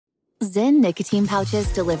Zyn nicotine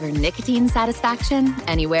pouches deliver nicotine satisfaction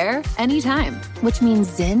anywhere, anytime, which means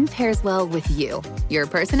Zyn pairs well with you, your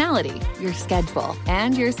personality, your schedule,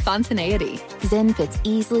 and your spontaneity. Zyn fits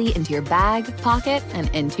easily into your bag, pocket, and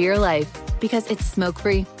into your life because it's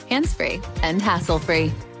smoke-free, hands-free, and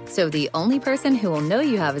hassle-free. So the only person who will know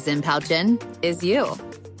you have a Zyn pouch in is you.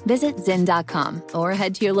 Visit Zyn.com or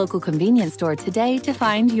head to your local convenience store today to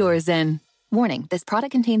find your Zyn. Warning, this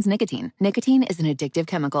product contains nicotine. Nicotine is an addictive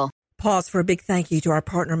chemical. Pause for a big thank you to our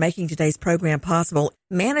partner making today's program possible.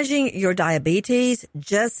 Managing your diabetes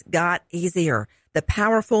just got easier. The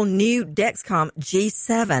powerful new Dexcom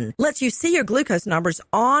G7 lets you see your glucose numbers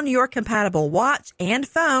on your compatible watch and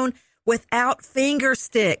phone without finger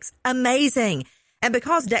sticks. Amazing. And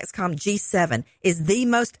because Dexcom G7 is the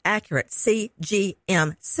most accurate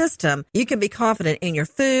CGM system, you can be confident in your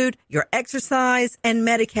food, your exercise, and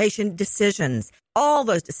medication decisions. All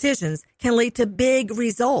those decisions can lead to big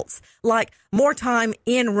results, like more time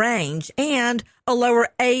in range and a lower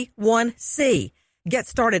A1C. Get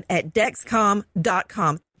started at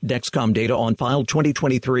Dexcom.com. Dexcom data on file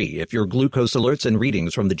 2023. If your glucose alerts and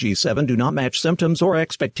readings from the G7 do not match symptoms or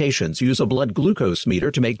expectations, use a blood glucose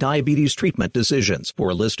meter to make diabetes treatment decisions. For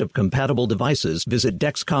a list of compatible devices, visit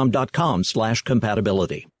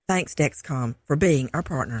Dexcom.com/compatibility. Thanks, Dexcom, for being our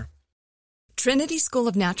partner. Trinity School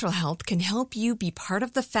of Natural Health can help you be part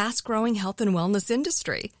of the fast-growing health and wellness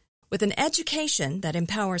industry. With an education that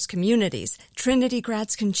empowers communities, Trinity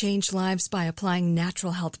grads can change lives by applying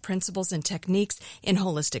natural health principles and techniques in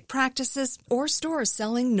holistic practices or stores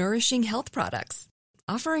selling nourishing health products.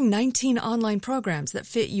 Offering 19 online programs that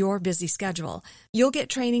fit your busy schedule, you'll get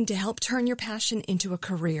training to help turn your passion into a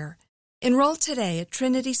career. Enroll today at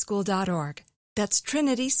trinityschool.org. That's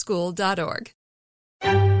trinityschool.org.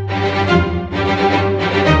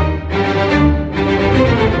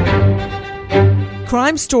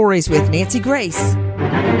 Crime Stories with Nancy Grace.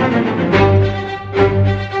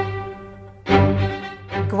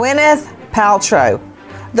 Gwyneth Paltrow.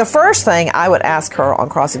 The first thing I would ask her on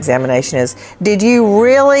cross-examination is, did you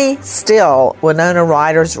really steal Winona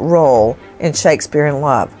Ryder's role in Shakespeare in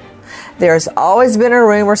Love? There's always been a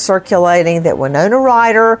rumor circulating that Winona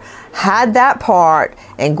Ryder had that part,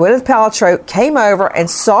 and Gwyneth Paltrow came over and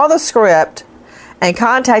saw the script and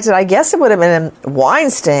contacted, I guess it would have been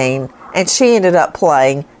Weinstein, and she ended up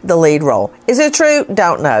playing the lead role. Is it true?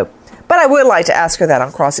 Don't know. But I would like to ask her that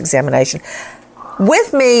on cross-examination.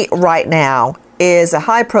 With me right now is a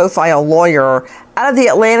high-profile lawyer out of the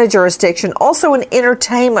Atlanta jurisdiction, also an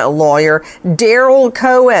entertainment lawyer, Daryl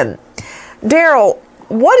Cohen. Daryl,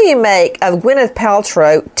 what do you make of Gwyneth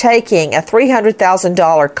Paltrow taking a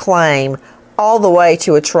 $300,000 claim all the way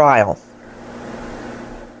to a trial?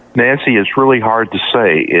 Nancy, it's really hard to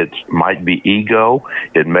say. It might be ego.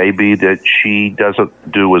 It may be that she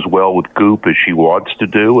doesn't do as well with Goop as she wants to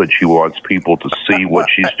do, and she wants people to see what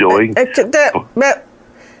she's doing. Goop.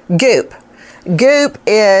 Goop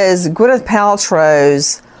is Gwyneth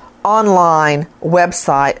Paltrow's online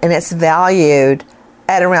website, and it's valued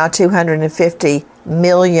at around $250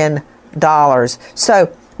 million. So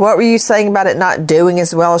what were you saying about it not doing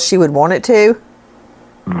as well as she would want it to?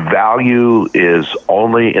 Value is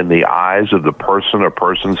only in the eyes of the person or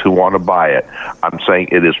persons who want to buy it. I'm saying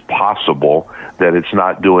it is possible that it's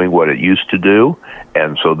not doing what it used to do,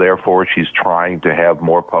 and so therefore she's trying to have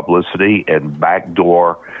more publicity and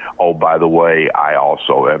backdoor, oh, by the way, I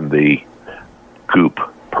also am the Goop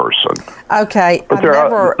person. Okay, but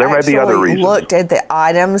I've never actually looked at the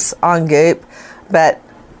items on Goop, but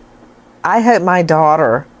I hope my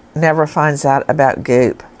daughter never finds out about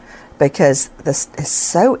Goop, because this is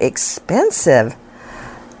so expensive.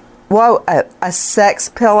 Well, a sex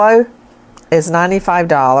pillow is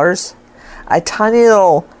 $95. A tiny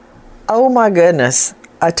little, oh my goodness,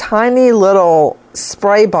 a tiny little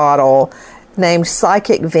spray bottle named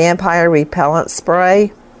Psychic Vampire Repellent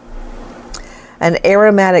Spray. An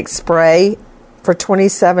aromatic spray for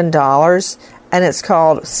 $27, and it's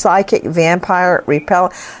called Psychic Vampire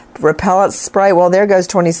Repellent Spray. Well, there goes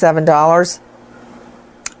 $27.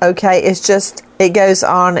 Okay, it goes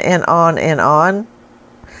on and on and on.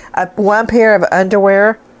 One pair of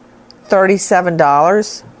underwear,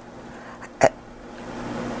 $37.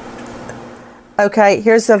 Okay,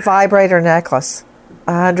 here's a vibrator necklace,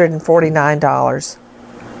 $149.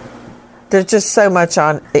 There's just so much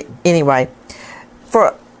on. Anyway,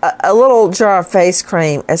 for a little jar of face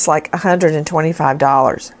cream, it's like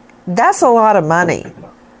 $125. That's a lot of money.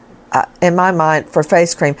 In my mind, for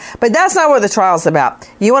face cream. But that's not what the trial's about.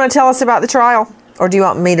 You want to tell us about the trial? Or do you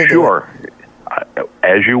want me to do it? Sure.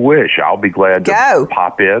 As you wish. I'll be glad to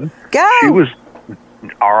pop in. Go.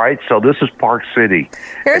 All right, so this is Park City.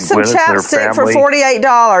 Here's some And Gwyneth and her chapstick for family-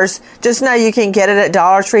 $48. Just know you can get it at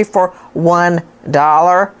Dollar Tree for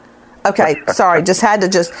 $1. Okay, sorry,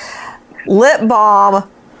 lip balm.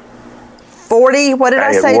 40. What did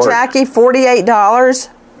I Hey, it say, works. Jackie? $48.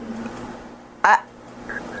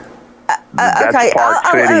 That's Okay, Park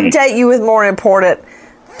I'll City. update you with more important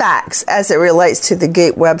facts as it relates to the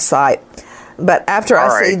Goop website. But after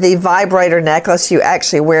All I see right. the vibrator necklace you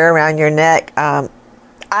actually wear around your neck, I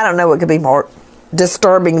don't know what could be more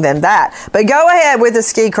disturbing than that. But go ahead with the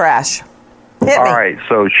ski crash. Hit All me. right,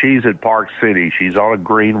 so she's at Park City. She's on a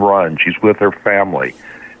green run. She's with her family.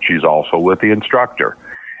 She's also with the instructor.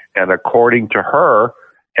 And according to her,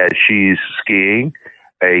 as she's skiing,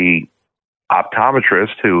 a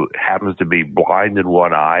optometrist who happens to be blind in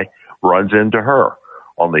one eye runs into her.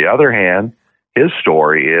 On the other hand, his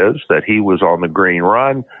story is that he was on the green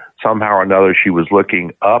run. Somehow or another, she was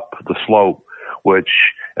looking up the slope, which,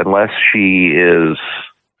 unless she is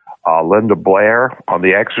Linda Blair on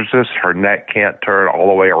The Exorcist, her neck can't turn all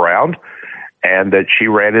the way around, and that she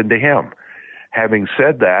ran into him. Having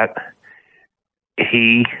said that,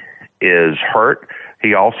 he is hurt.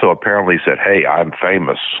 He also apparently said, "Hey, I'm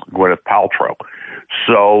famous, Gwyneth Paltrow."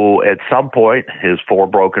 So at some point, his 4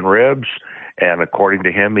 broken ribs, and according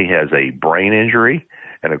to him, he has a brain injury.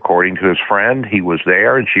 And according to his friend, he was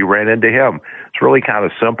there and she ran into him. It's really kind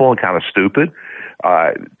of simple and kind of stupid.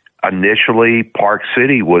 Initially, Park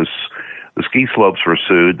City was, the ski slopes were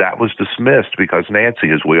sued. That was dismissed because,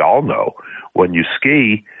 Nancy, as we all know, when you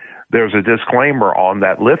ski, there's a disclaimer on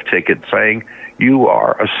that lift ticket saying you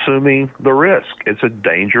are assuming the risk. It's a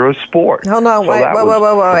dangerous sport. Hold on, So wait. that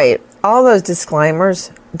was- Wait. All those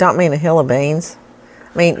disclaimers don't mean a hill of beans.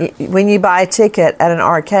 I mean, when you buy a ticket at an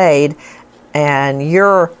arcade and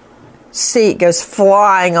your seat goes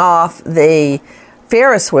flying off the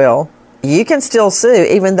Ferris wheel, you can still sue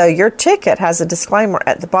even though your ticket has a disclaimer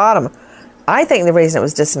at the bottom. I think the reason it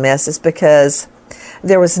was dismissed is because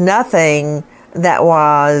there was nothing that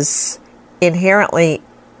was inherently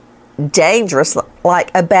dangerous, like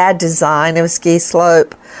a bad design of a ski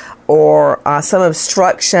slope or some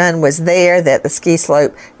obstruction was there that the ski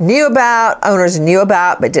slope knew about, owners knew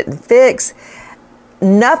about, but didn't fix.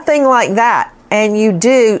 Nothing like that. And you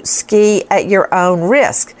do ski at your own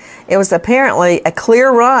risk. It was apparently a clear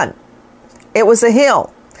run. It was a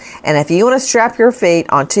hill. And if you want to strap your feet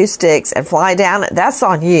on 2 sticks and fly down it, that's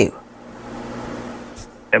on you.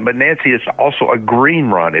 But Nancy, it's also a green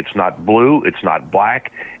run. It's not blue. It's not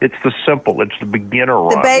black. It's the simple. It's the beginner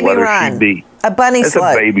run. The baby whether run. She be, A bunny it's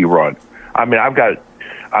slope. a baby run. I mean, I've got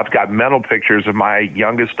mental pictures of my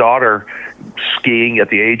youngest daughter skiing at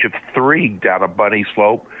the age of 3 down a bunny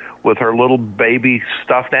slope with her little baby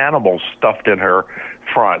stuffed animals stuffed in her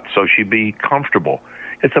front so she'd be comfortable.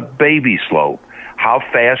 It's a baby slope. How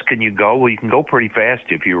fast can you go? Well, you can go pretty fast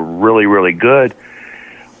if you're really, really good.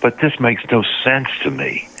 But this makes no sense to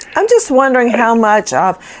me. I'm just wondering how much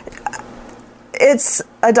of it's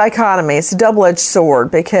a dichotomy. It's a double-edged sword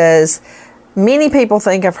because many people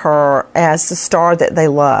think of her as the star that they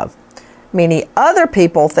love. Many other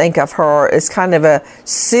people think of her as kind of a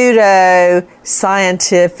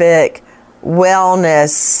pseudo-scientific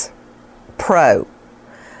wellness pro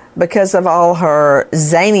because of all her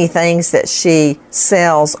zany things that she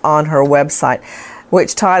sells on her website,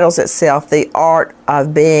 which titles itself The Art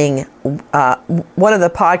of Being. One of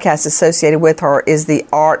the podcasts associated with her is The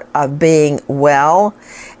Art of Being Well.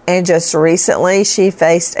 And just recently, she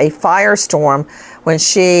faced a firestorm when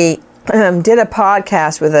she did a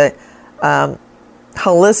podcast with a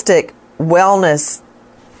holistic wellness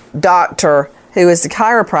doctor who is a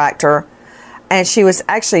chiropractor. And she was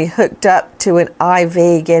actually hooked up to an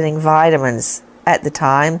IV getting vitamins at the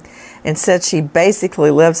time and said she basically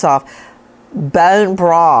lives off bone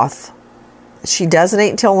broth. She doesn't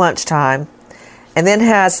eat until lunchtime and then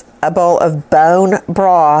has a bowl of bone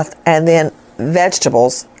broth and then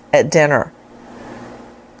vegetables at dinner.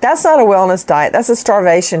 That's not a wellness diet. That's a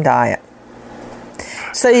starvation diet.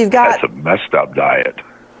 So you've got... That's a messed up diet.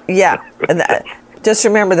 Yeah. Just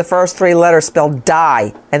remember the first 3 letters spelled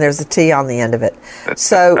die, and there's a T on the end of it.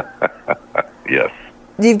 So... Yes.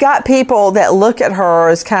 You've got people that look at her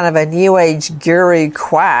as kind of a new age guru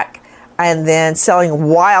quack and then selling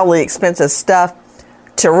wildly expensive stuff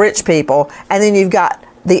to rich people. And then you've got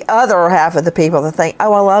the other half of the people that think,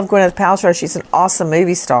 oh, I love Gwyneth Paltrow. She's an awesome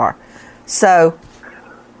movie star. So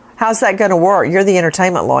how's that going to work? You're the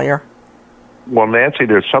entertainment lawyer. Well, Nancy,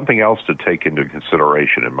 there's something else to take into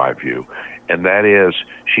consideration in my view, and that is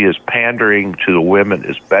she is pandering to the women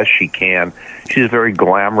as best she can. She's a very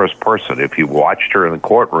glamorous person. If you watched her in the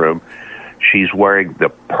courtroom, She's wearing the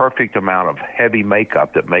perfect amount of heavy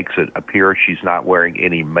makeup that makes it appear she's not wearing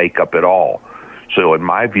any makeup at all. So in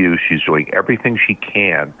my view, she's doing everything she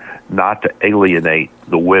can not to alienate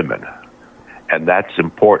the women. And that's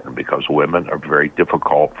important because women are very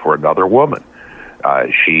difficult for another woman.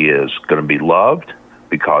 She is going to be loved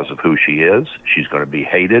because of who she is. She's going to be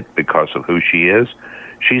hated because of who she is.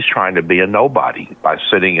 She's trying to be a nobody by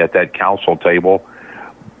sitting at that council table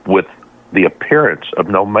with the appearance of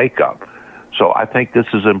no makeup. So I think this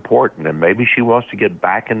is important, and maybe she wants to get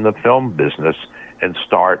back in the film business and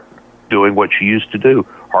start doing what she used to do.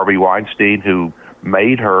 Harvey Weinstein, who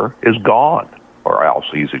made her, is gone, or else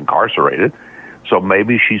he's incarcerated. So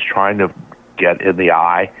maybe she's trying to get in the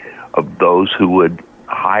eye of those who would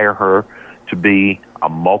hire her to be a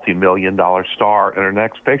multi-million-dollar star in her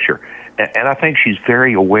next picture. And I think she's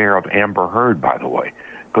very aware of Amber Heard, by the way,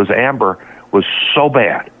 because Amber was so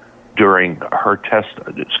bad during her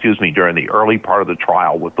during the early part of the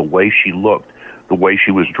trial with the way she looked, the way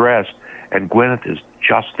she was dressed, and Gwyneth is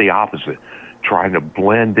just the opposite, trying to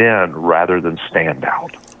blend in rather than stand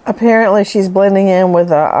out. Apparently she's blending in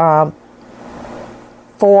with a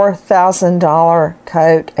 $4,000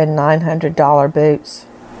 coat and $900 boots.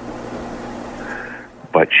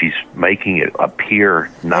 But she's making it appear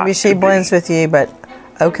not. Maybe she blends with you, but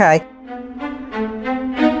okay.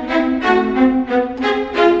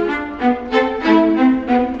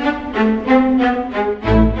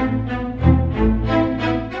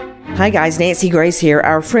 Hi guys, Nancy Grace here.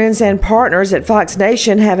 Our friends and partners at Fox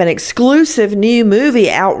Nation have an exclusive new movie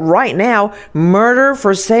out right now, Murder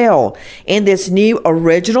for Sale. In this new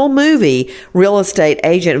original movie, real estate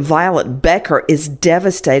agent Violet Becker is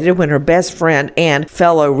devastated when her best friend and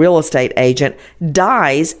fellow real estate agent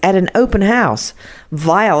dies at an open house.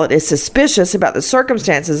 Violet is suspicious about the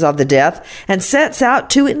circumstances of the death and sets out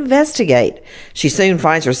to investigate. She soon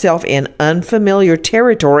finds herself in unfamiliar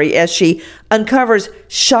territory as she uncovers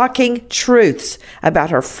shocking truths about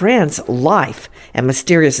her friend's life and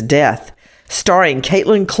mysterious death. Starring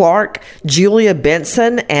Caitlin Clark, Julia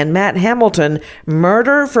Benson, and Matt Hamilton,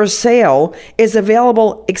 Murder for Sale is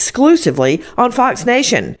available exclusively on Fox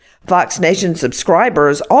Nation. Fox Nation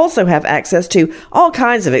subscribers also have access to all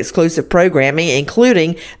kinds of exclusive programming,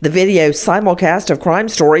 including the video simulcast of crime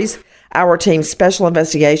stories, Our Team's special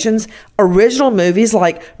investigations, original movies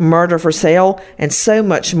like Murder for Sale, and so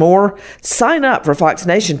much more. Sign up for Fox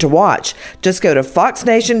Nation to watch. Just go to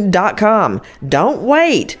foxnation.com. Don't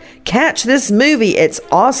wait. Catch this movie. It's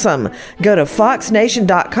awesome. Go to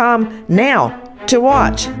foxnation.com now to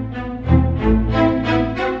watch.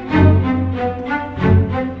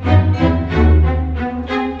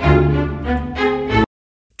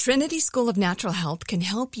 Trinity School of Natural Health can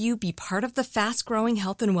help you be part of the fast-growing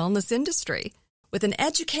health and wellness industry. With an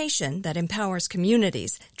education that empowers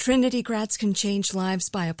communities, Trinity grads can change lives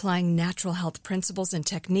by applying natural health principles and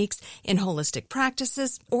techniques in holistic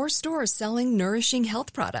practices or stores selling nourishing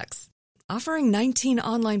health products. Offering 19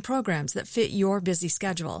 online programs that fit your busy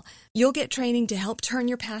schedule, you'll get training to help turn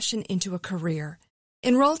your passion into a career.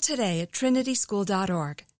 Enroll today at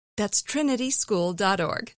trinityschool.org. That's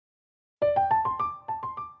trinityschool.org.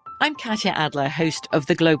 I'm Katya Adler, host of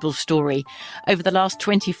The Global Story. Over the last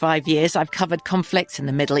 25 years, I've covered conflicts in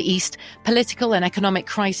the Middle East, political and economic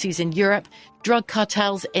crises in Europe, drug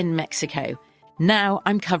cartels in Mexico. Now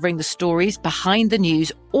I'm covering the stories behind the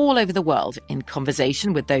news all over the world in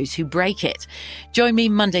conversation with those who break it. Join me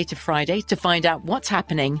Monday to Friday to find out what's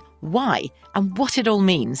happening, why, and what it all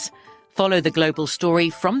means. Follow The Global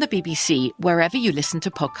Story from the BBC wherever you listen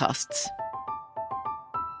to podcasts.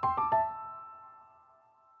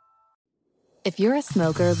 If you're a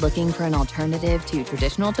smoker looking for an alternative to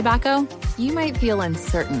traditional tobacco, you might feel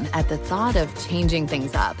uncertain at the thought of changing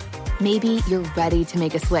things up. Maybe you're ready to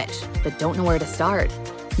make a switch, but don't know where to start.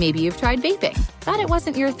 Maybe you've tried vaping, thought it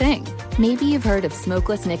wasn't your thing. Maybe you've heard of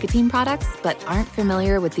smokeless nicotine products, but aren't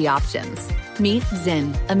familiar with the options. Meet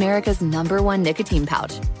Zyn, America's #1 nicotine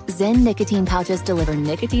pouch. Zyn nicotine pouches deliver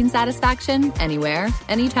nicotine satisfaction anywhere,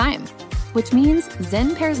 anytime. Which means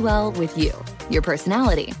Zyn pairs well with you, your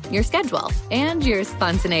personality, your schedule, and your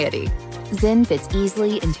spontaneity. Zyn fits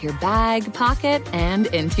easily into your bag, pocket, and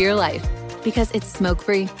into your life because it's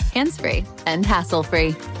smoke-free, hands-free, and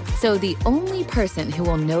hassle-free. So the only person who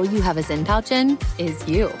will know you have a Zyn pouch in is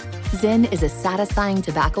you. Zyn is a satisfying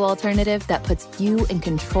tobacco alternative that puts you in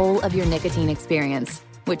control of your nicotine experience,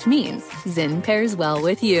 which means Zyn pairs well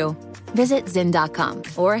with you. Visit Zyn.com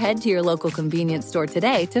or head to your local convenience store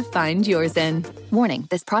today to find your Zyn. Warning,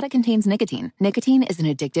 this product contains nicotine. Nicotine is an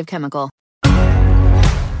addictive chemical.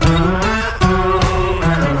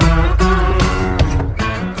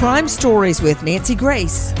 Crime Stories with Nancy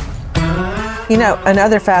Grace. You know,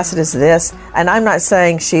 another facet is this, and I'm not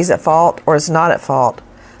saying she's at fault or is not at fault,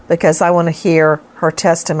 because I want to hear her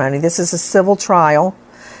testimony. This is a civil trial.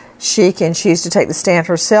 She can choose to take the stand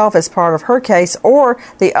herself as part of her case, or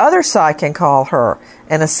the other side can call her.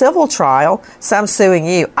 In a civil trial, so I'm suing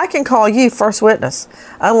you, I can call you first witness.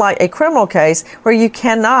 Unlike a criminal case where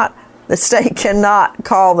the state cannot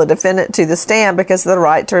call the defendant to the stand because of the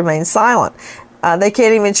right to remain silent. They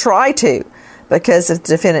can't even try to, because if the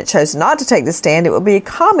defendant chose not to take the stand, it would be a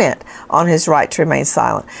comment on his right to remain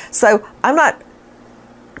silent. So I'm not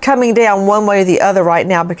coming down one way or the other right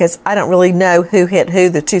now because I don't really know who hit who.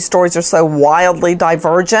 The two stories are so wildly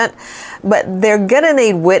divergent, but they're going to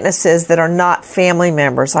need witnesses that are not family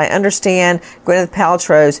members. I understand Gwyneth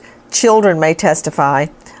Paltrow's children may testify,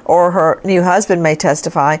 or her new husband may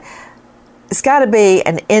testify. It's got to be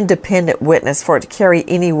an independent witness for it to carry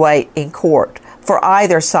any weight in court for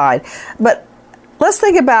either side. But let's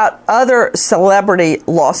think about other celebrity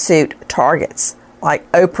lawsuit targets,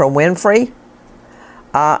 like Oprah Winfrey.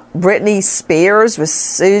 Britney Spears was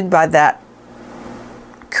sued by that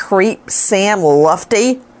creep Sam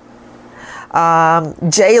Lufty.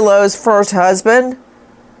 J-Lo's first husband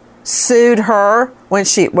sued her when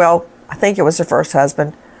I think it was her first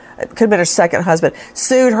husband. It could have been her second husband.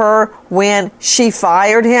 Sued her when she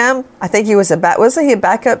fired him. I think he was wasn't he a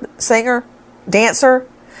backup singer, dancer?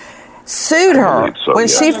 Sued her when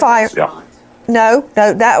she fired. Yeah. No,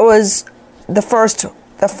 that was the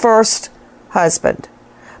first husband.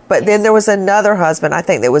 But then there was another husband, I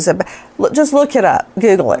think there was just look it up,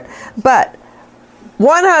 Google it. But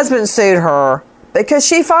one husband sued her because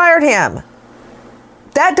she fired him.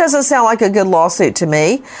 That doesn't sound like a good lawsuit to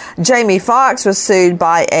me. Jamie Foxx was sued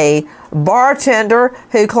by a bartender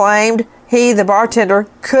who claimed he, the bartender,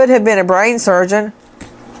 could have been a brain surgeon.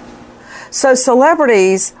 So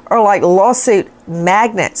celebrities are like lawsuit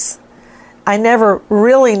magnets. I never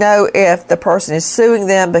really know if the person is suing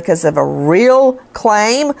them because of a real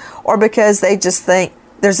claim or because they just think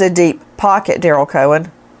there's a deep pocket, Daryl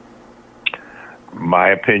Cohen. My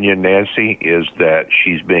opinion, Nancy, is that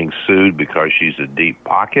she's being sued because she's a deep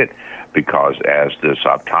pocket, because as this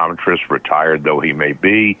optometrist, retired though he may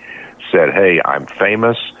be, said, hey, I'm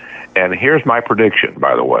famous. And here's my prediction,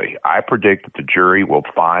 by the way. I predict that the jury will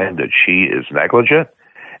find that she is negligent,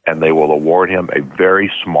 and they will award him a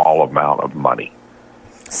very small amount of money.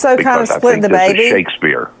 So kind of split the baby?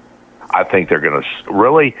 Shakespeare. I think they're going to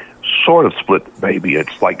really sort of split the baby.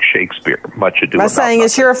 It's like Shakespeare. Much ado about nothing. By saying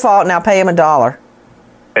it's your fault, now pay him $1.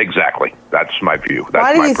 Exactly. That's my view. That's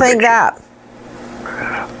Why do you think that?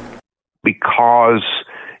 Because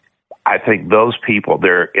I think those people,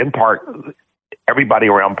 they're in Park, everybody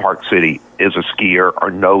around Park City is a skier or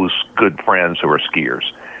knows good friends who are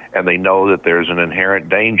skiers. And they know that there's an inherent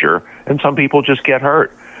danger, and some people just get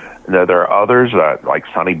hurt. Now, there are others, like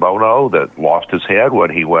Sonny Bono, that lost his head when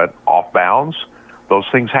he went off bounds. Those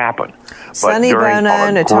things happen. Sonny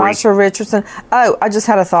Bono, Natasha Richardson. Oh, I just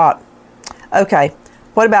had a thought. Okay,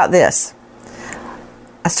 what about this?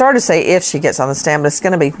 I started to say if she gets on the stand, but it's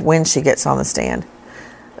going to be when she gets on the stand.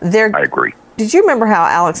 I agree. Did you remember how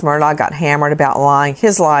Alex Murdaugh got hammered about lying?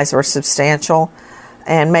 His lies were substantial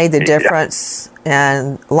and made the difference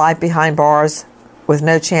in life behind bars with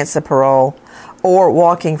no chance of parole, or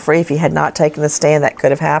walking free if he had not taken the stand. That could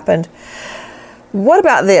have happened. What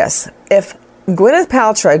about this? If Gwyneth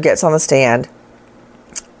Paltrow gets on the stand,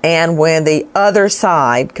 and when the other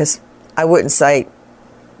side, because I wouldn't say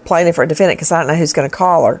plaintiff or defendant because I don't know who's going to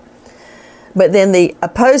call her, but then the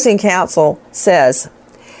opposing counsel says,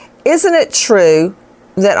 isn't it true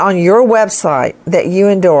that on your website that you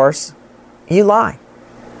endorse, you lie?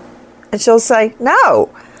 And she'll say,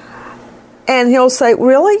 no. And he'll say,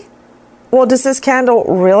 really? Well, does this candle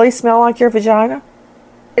really smell like your vagina?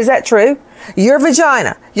 Is that true? Your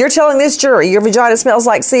vagina. You're telling this jury your vagina smells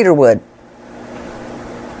like cedar wood.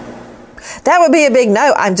 That would be a big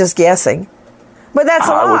no. I'm just guessing. But that's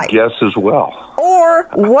a lie. I would guess as well. Or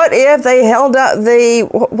what if they held up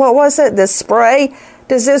the spray?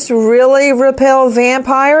 Does this really repel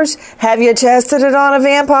vampires? Have you tested it on a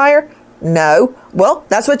vampire? No. Well,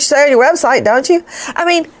 that's what you say on your website, don't you? I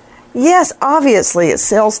mean, yes, obviously it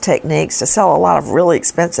sells techniques to sell a lot of really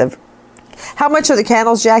expensive. How much are the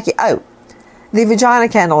candles, Jackie? Oh, the vagina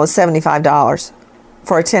candle is $75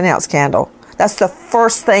 for a 10-ounce candle. That's the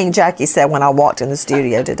first thing Jackie said when I walked in the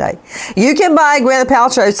studio today. You can buy Gwyneth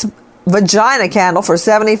Paltrow's vagina candle for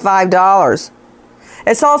 $75.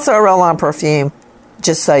 It's also a roll-on perfume,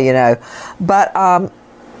 just so you know. But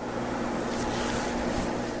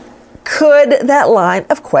could that line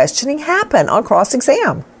of questioning happen on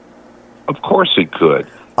cross-exam? Of course it could.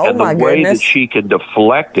 Oh, and the my way goodness. that she can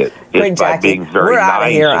deflect it is Quick, by Jackie, being very we're out of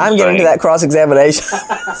nice. here. and I'm getting to saying- that cross-examination.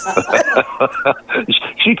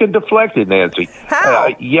 She can deflect it, Nancy. How?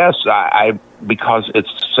 Yes, I because it's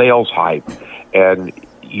sales hype, and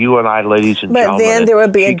you and I, ladies and But gentlemen. then there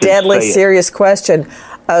would be she a can deadly say it. serious question.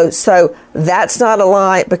 Oh, so that's not a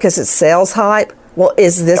lie because it's sales hype? Well,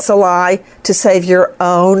 is this a lie to save your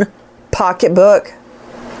own pocketbook?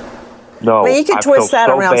 No, I mean, you can I twist feel that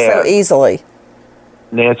so around bad. so easily.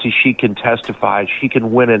 Nancy, she can testify. She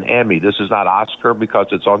can win an Emmy. This is not Oscar because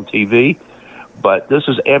it's on TV, but this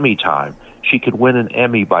is Emmy time. She could win an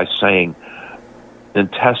Emmy by saying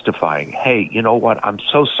and testifying, hey, you know what? I'm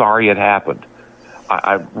so sorry it happened.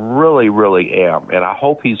 I really, really am, and I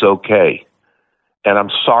hope he's okay. And I'm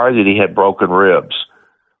sorry that he had broken ribs,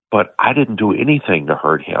 but I didn't do anything to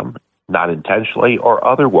hurt him, not intentionally or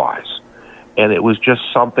otherwise. And it was just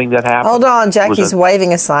something that happened. Hold on, Jackie's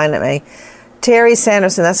waving a sign at me. Terry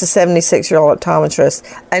Sanderson, that's a 76-year-old optometrist,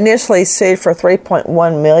 initially sued for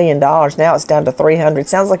 $3.1 million. Now it's down to $300,000.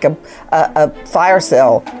 Sounds like a fire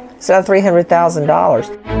sale. It's down to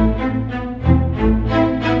 $300,000.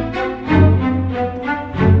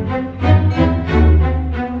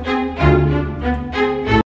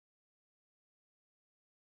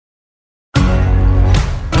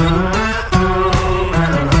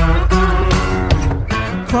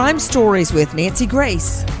 Crime Stories with Nancy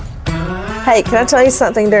Grace. Hey, can I tell you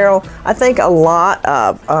something, Daryl? I think a lot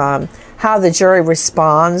of how the jury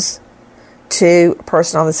responds to a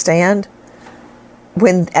person on the stand,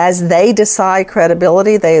 as they decide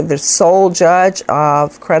credibility, they're the sole judge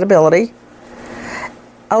of credibility.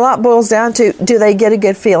 A lot boils down to, do they get a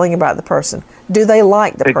good feeling about the person? Do they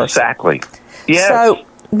like the person? Exactly. Yes. So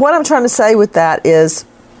what I'm trying to say with that is,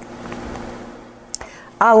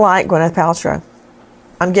 I like Gwyneth Paltrow.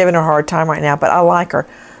 I'm giving her a hard time right now, but I like her.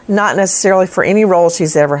 Not necessarily for any role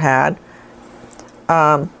she's ever had.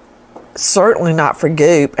 Certainly not for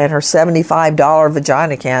Goop and her $75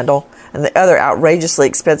 vagina candle and the other outrageously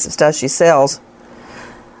expensive stuff she sells.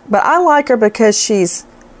 But I like her because she's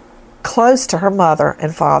close to her mother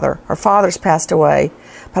and father. Her father's passed away,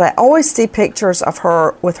 but I always see pictures of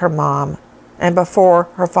her with her mom and before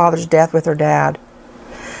her father's death with her dad.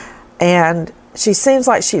 And she seems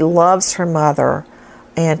like she loves her mother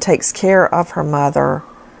and takes care of her mother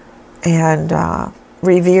and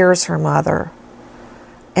reveres her mother.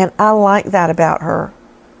 And I like that about her.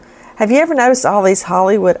 Have you ever noticed all these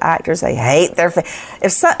Hollywood actors, they hate their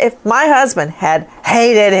if my husband had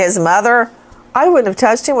hated his mother, I wouldn't have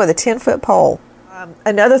touched him with a 10-foot pole.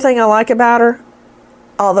 Another thing I like about her,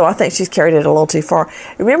 although I think she's carried it a little too far.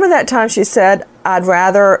 Remember that time she said, I'd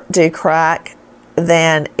rather do crack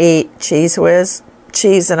than eat Cheese Whiz?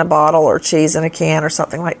 Cheese in a bottle or cheese in a can or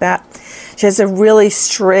something like that. She has a really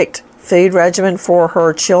strict food regimen for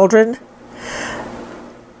her children.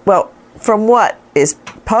 Well, from what is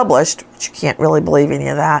published, which you can't really believe any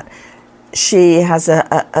of that, she has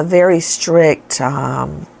a very strict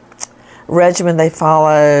regimen they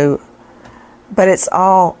follow, but it's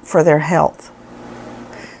all for their health.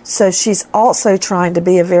 So she's also trying to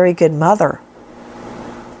be a very good mother.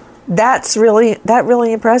 That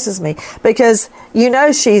really impresses me because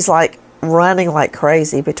she's like running like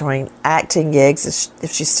crazy between acting gigs,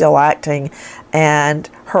 if she's still acting, and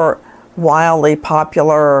her wildly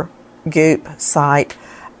popular Goop site,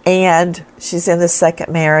 and she's in the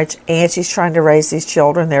second marriage, and she's trying to raise these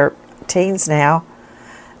children. They're teens now,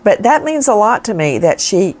 but that means a lot to me that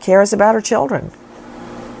she cares about her children.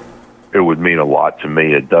 It would mean a lot to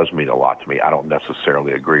me. It does mean a lot to me. I don't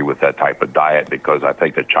necessarily agree with that type of diet because I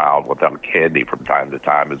think a child without candy from time to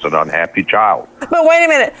time is an unhappy child. But wait a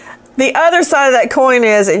minute. The other side of that coin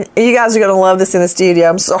is, and you guys are going to love this in the studio.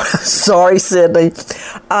 I'm sorry, Sydney.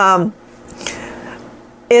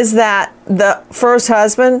 Is that the first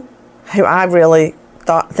husband, who I really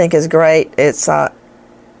think is great, it's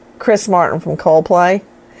Chris Martin from Coldplay.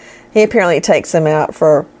 He apparently takes them out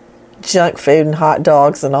for junk food and hot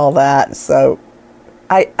dogs and all that. So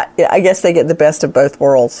I guess they get the best of both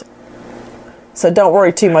worlds. So don't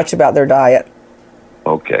worry too much about their diet.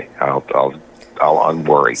 Okay, I'll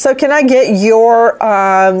unworry. So can I get your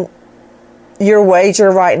wager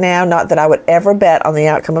right now? Not that I would ever bet on the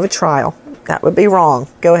outcome of a trial. That would be wrong.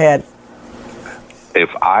 Go ahead. If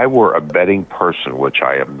I were a betting person, which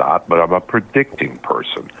I am not, but I'm a predicting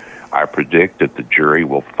person, I predict that the jury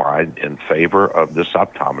will find in favor of this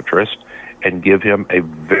optometrist and give him a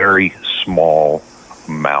very small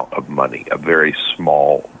amount of money, a very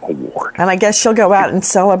small award. And I guess she'll go out and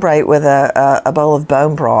celebrate with a bowl of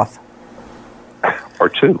bone broth. Or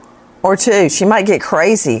two. Or two. She might get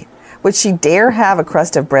crazy. Would she dare have a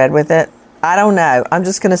crust of bread with it? I don't know. I'm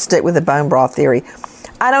just going to stick with the bone broth theory.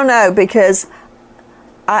 I don't know, because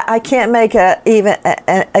I can't make even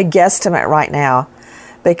a guesstimate right now,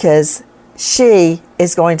 because she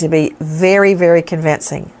is going to be very, very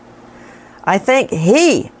convincing. I think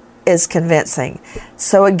he is convincing.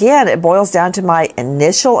 So again, it boils down to my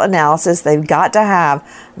initial analysis. They've got to have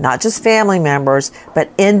not just family members, but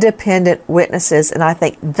independent witnesses, and I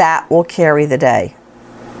think that will carry the day.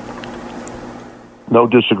 No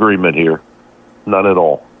disagreement here. None at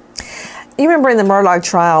all. You remember in the Murdaugh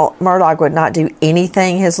trial, Murdaugh would not do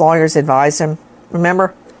anything his lawyers advised him.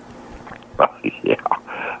 Remember? Yeah,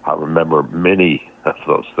 I remember many of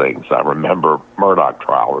those things. I remember Murdaugh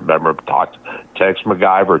trial. I remember Tex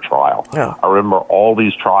MacGyver trial. Yeah. I remember all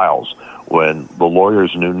these trials when the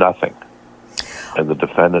lawyers knew nothing and the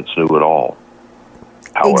defendants knew it all.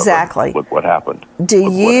 However, Exactly. With what happened.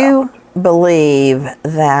 Do you believe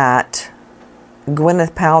that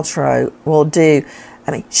Gwyneth Paltrow will do?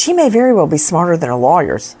 I mean, she may very well be smarter than her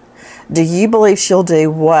lawyers. Do you believe she'll do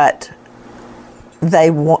what they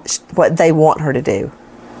want her to do?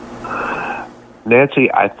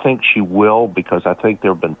 Nancy, I think she will, because I think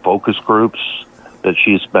there have been focus groups that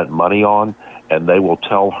she's spent money on, and they will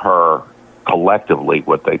tell her collectively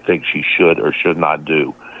what they think she should or should not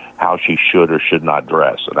do, how she should or should not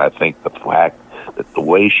dress. And I think the fact that the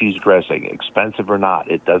way she's dressing, expensive or not,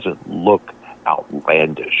 it doesn't look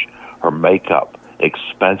outlandish. Her makeup,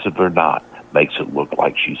 expensive or not, makes it look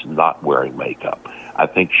like she's not wearing makeup. I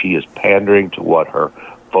think she is pandering to what her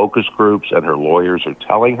focus groups and her lawyers are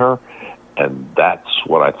telling her, and that's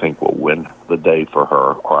what I think will win the day for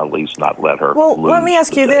her, or at least not let her lose. Well, let me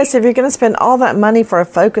ask you this. If you're going to spend all that money for a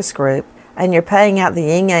focus group and you're paying out the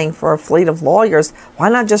yin-yang for a fleet of lawyers, why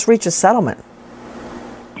not just reach a settlement?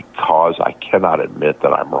 Because I cannot admit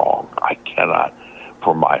that I'm wrong. I cannot.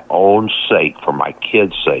 For my own sake, for my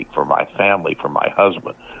kids' sake, for my family, for my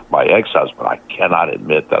husband, my ex-husband, I cannot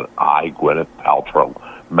admit that I, Gwyneth Paltrow,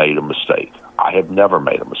 made a mistake. I have never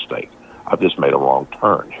made a mistake. I've just made a wrong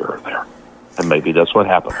turn here or there. And maybe that's what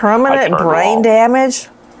happened. Permanent brain damage?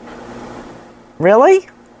 Really?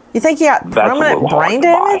 You think you got permanent brain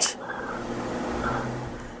damage?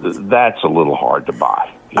 That's a little hard to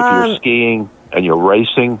buy. If you're skiing and you're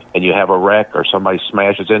racing and you have a wreck or somebody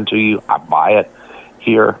smashes into you, I buy it.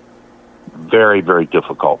 Here, very, very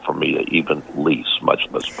difficult for me to even lease, much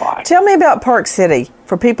less buy. Tell me about Park City.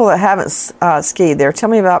 For people that haven't skied there, tell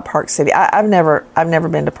me about Park City. I've never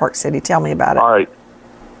been to Park City. Tell me about it. All right.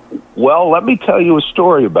 Well, let me tell you a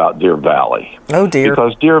story about Deer Valley. Oh, dear.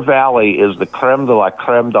 Because Deer Valley is the creme de la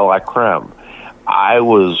creme de la creme. I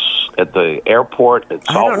was at the airport at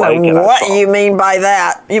Salt Lake. I don't know what you mean by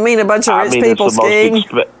that. You mean a bunch of rich people skiing?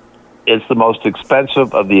 It's the most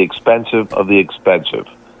expensive of the expensive of the expensive.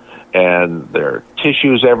 And there are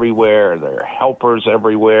tissues everywhere. There are helpers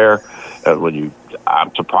everywhere. And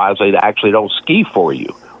I'm surprised they actually don't ski for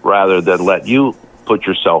you rather than let you put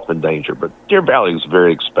yourself in danger. But Deer Valley is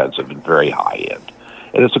very expensive and very high end.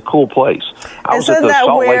 And it's a cool place. Isn't that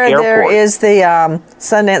where there is the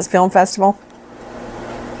Sundance Film Festival?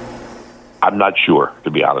 I'm not sure, to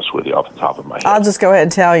be honest with you, off the top of my head. I'll just go ahead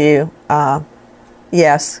and tell you.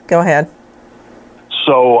 Yes, go ahead.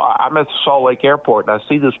 So I'm at the Salt Lake Airport, and I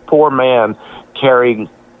see this poor man carrying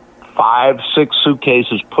 5-6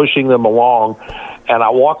 suitcases, pushing them along. And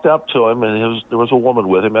I walked up to him, and there was a woman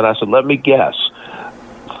with him, and I said, let me guess.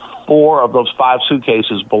 4 of those 5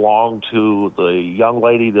 suitcases belong to the young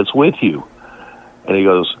lady that's with you. And he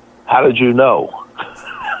goes, how did you know?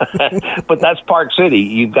 But that's Park City.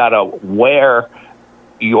 You've got to wear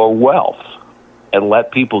your wealth and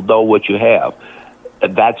let people know what you have.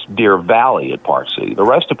 And that's Deer Valley at Park City. The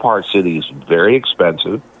rest of Park City is very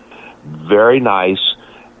expensive, very nice,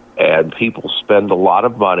 and people spend a lot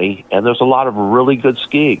of money, and there's a lot of really good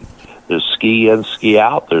skiing. There's ski in, ski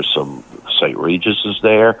out. There's some St. Regis is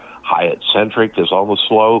there. Hyatt Centric is on the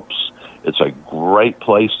slopes. It's a great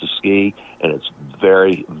place to ski, and it's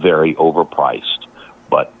very, very overpriced.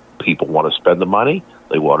 But people want to spend the money.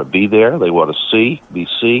 They want to be there. They want to see,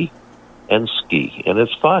 and ski, and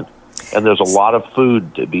it's fun. And there's a lot of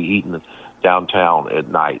food to be eaten downtown at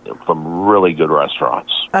night from really good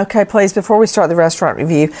restaurants. Okay, please, before we start the restaurant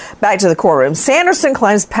review, back to the courtroom. Sanderson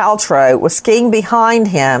claims Paltrow was skiing behind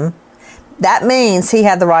him. That means he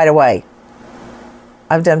had the right of way.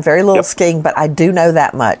 I've done very little skiing, but I do know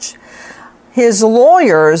that much. His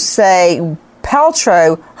lawyers say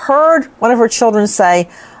Paltrow heard one of her children say,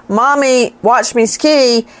 Mommy, watch me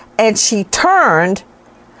ski, and she turned,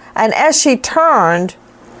 and as she turned,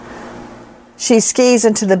 she skis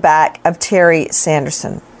into the back of Terry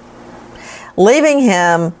Sanderson. leaving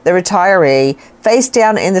him, the retiree, face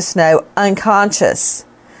down in the snow, unconscious.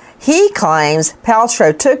 He claims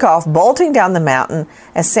Paltrow took off, bolting down the mountain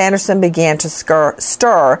as Sanderson began to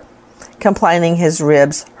stir, complaining his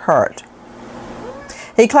ribs hurt.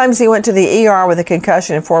 He claims he went to the ER with a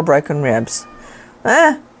concussion and 4 broken ribs.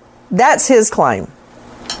 That's his claim.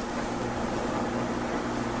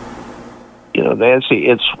 You know, Nancy,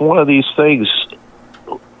 it's one of these things.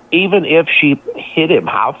 Even if she hit him,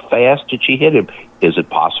 how fast did she hit him? Is it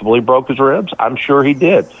possible he broke his ribs? I'm sure he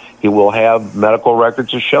did. He will have medical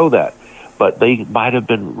records to show that. But they might have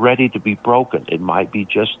been ready to be broken. It might be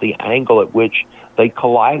just the angle at which they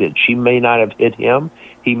collided. She may not have hit him.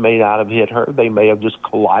 He may not have hit her. They may have just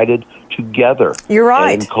collided together. You're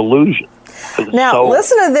right. In collusion. Now,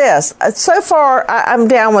 listen to this. So far, I'm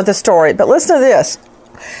down with the story, but listen to this.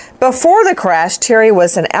 Before the crash, Terry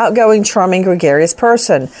was an outgoing, charming, gregarious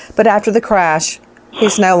person. But after the crash,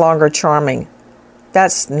 he's no longer charming.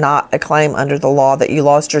 That's not a claim under the law that you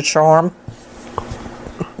lost your charm.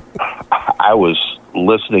 I was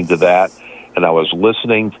listening to that, and I was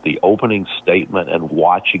listening to the opening statement and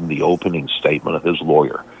watching the opening statement of his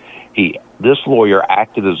lawyer. This lawyer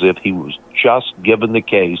acted as if he was just given the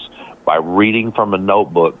case by reading from a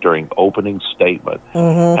notebook during opening statement.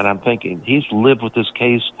 Mm-hmm. And I'm thinking, he's lived with this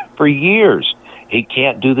case for years. He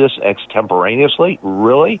can't do this extemporaneously?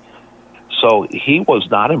 Really? So he was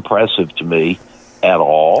not impressive to me at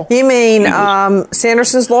all. You mean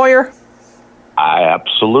Sanderson's lawyer? I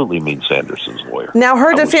absolutely mean Sanderson's lawyer. Now,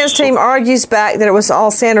 her defense team argues back that it was all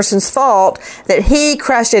Sanderson's fault, that he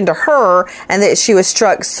crashed into her, and that she was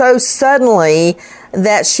struck so suddenly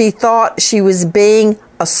that she thought she was being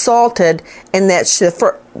assaulted, and that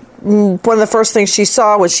one of the first things she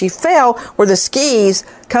saw when she fell were the skis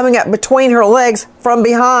coming up between her legs from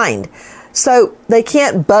behind. So they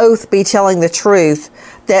can't both be telling the truth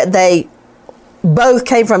that they both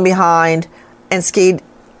came from behind and skied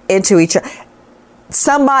into each other.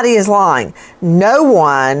 Somebody is lying. No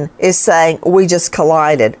one is saying we just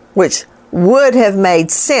collided, which would have made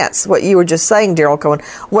sense, what you were just saying, Daryl Cohen.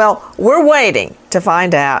 Well, we're waiting to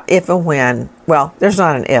find out if and when. Well, there's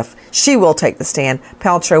not an if. She will take the stand.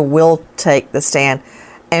 Paltrow will take the stand,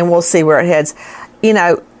 and we'll see where it heads. You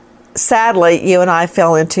know, sadly, you and I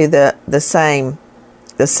fell into the same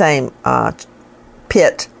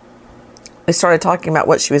pit. We started talking about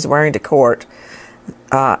what she was wearing to court,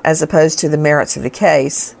 as opposed to the merits of the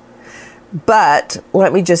case. But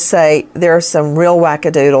let me just say, there are some real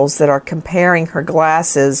wackadoodles that are comparing her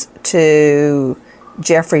glasses to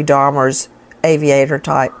Jeffrey Dahmer's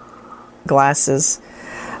aviator-type glasses.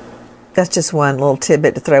 That's just one little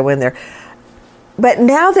tidbit to throw in there. But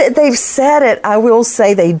now that they've said it, I will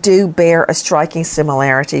say they do bear a striking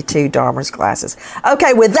similarity to Dahmer's glasses.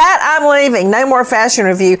 Okay, with that, I'm leaving. No more fashion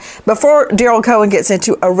review. Before Daryl Cohen gets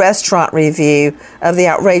into a restaurant review of the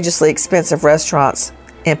outrageously expensive restaurants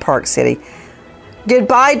in Park City.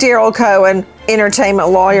 Goodbye, Daryl Cohen, entertainment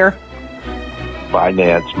lawyer. Bye,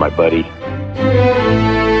 Nance, my buddy.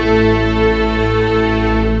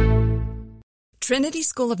 Trinity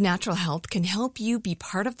School of Natural Health can help you be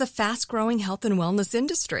part of the fast-growing health and wellness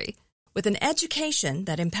industry. With an education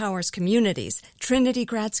that empowers communities, Trinity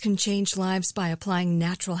grads can change lives by applying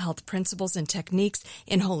natural health principles and techniques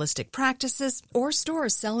in holistic practices or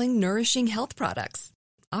stores selling nourishing health products.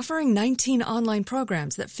 Offering 19 online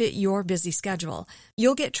programs that fit your busy schedule,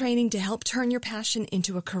 you'll get training to help turn your passion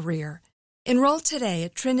into a career. Enroll today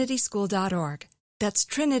at trinityschool.org. That's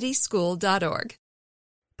trinityschool.org.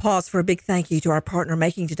 Pause for a big thank you to our partner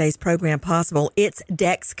making today's program possible. It's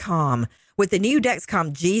Dexcom. With the new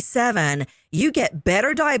Dexcom G7, you get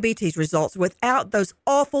better diabetes results without those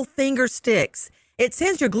awful finger sticks. It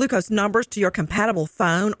sends your glucose numbers to your compatible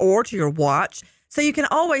phone or to your watch, so you can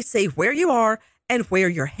always see where you are and where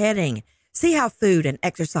you're heading. See how food and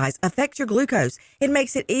exercise affect your glucose. It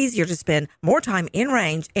makes it easier to spend more time in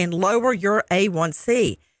range and lower your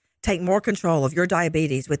A1C. Take more control of your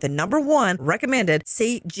diabetes with the #1 recommended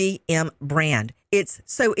CGM brand. It's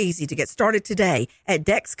so easy to get started today at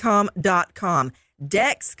Dexcom.com.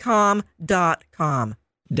 Dexcom.com.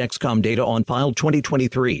 Dexcom data on file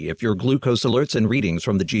 2023. If your glucose alerts and readings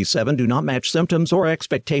from the G7 do not match symptoms or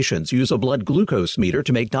expectations, use a blood glucose meter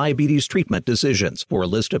to make diabetes treatment decisions. For a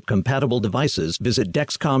list of compatible devices, visit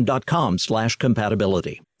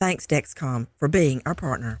Dexcom.com/compatibility. Thanks, Dexcom, for being our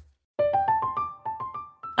partner.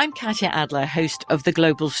 I'm Katya Adler, host of The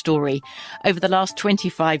Global Story. Over the last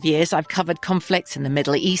 25 years, I've covered conflicts in the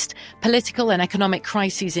Middle East, political and economic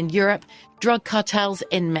crises in Europe, drug cartels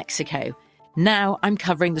in Mexico. Now I'm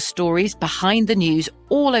covering the stories behind the news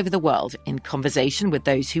all over the world in conversation with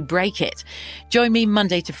those who break it. Join me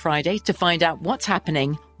Monday to Friday to find out what's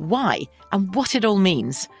happening, why, and what it all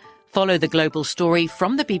means. Follow The Global Story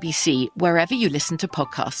from the BBC wherever you listen to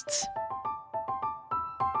podcasts.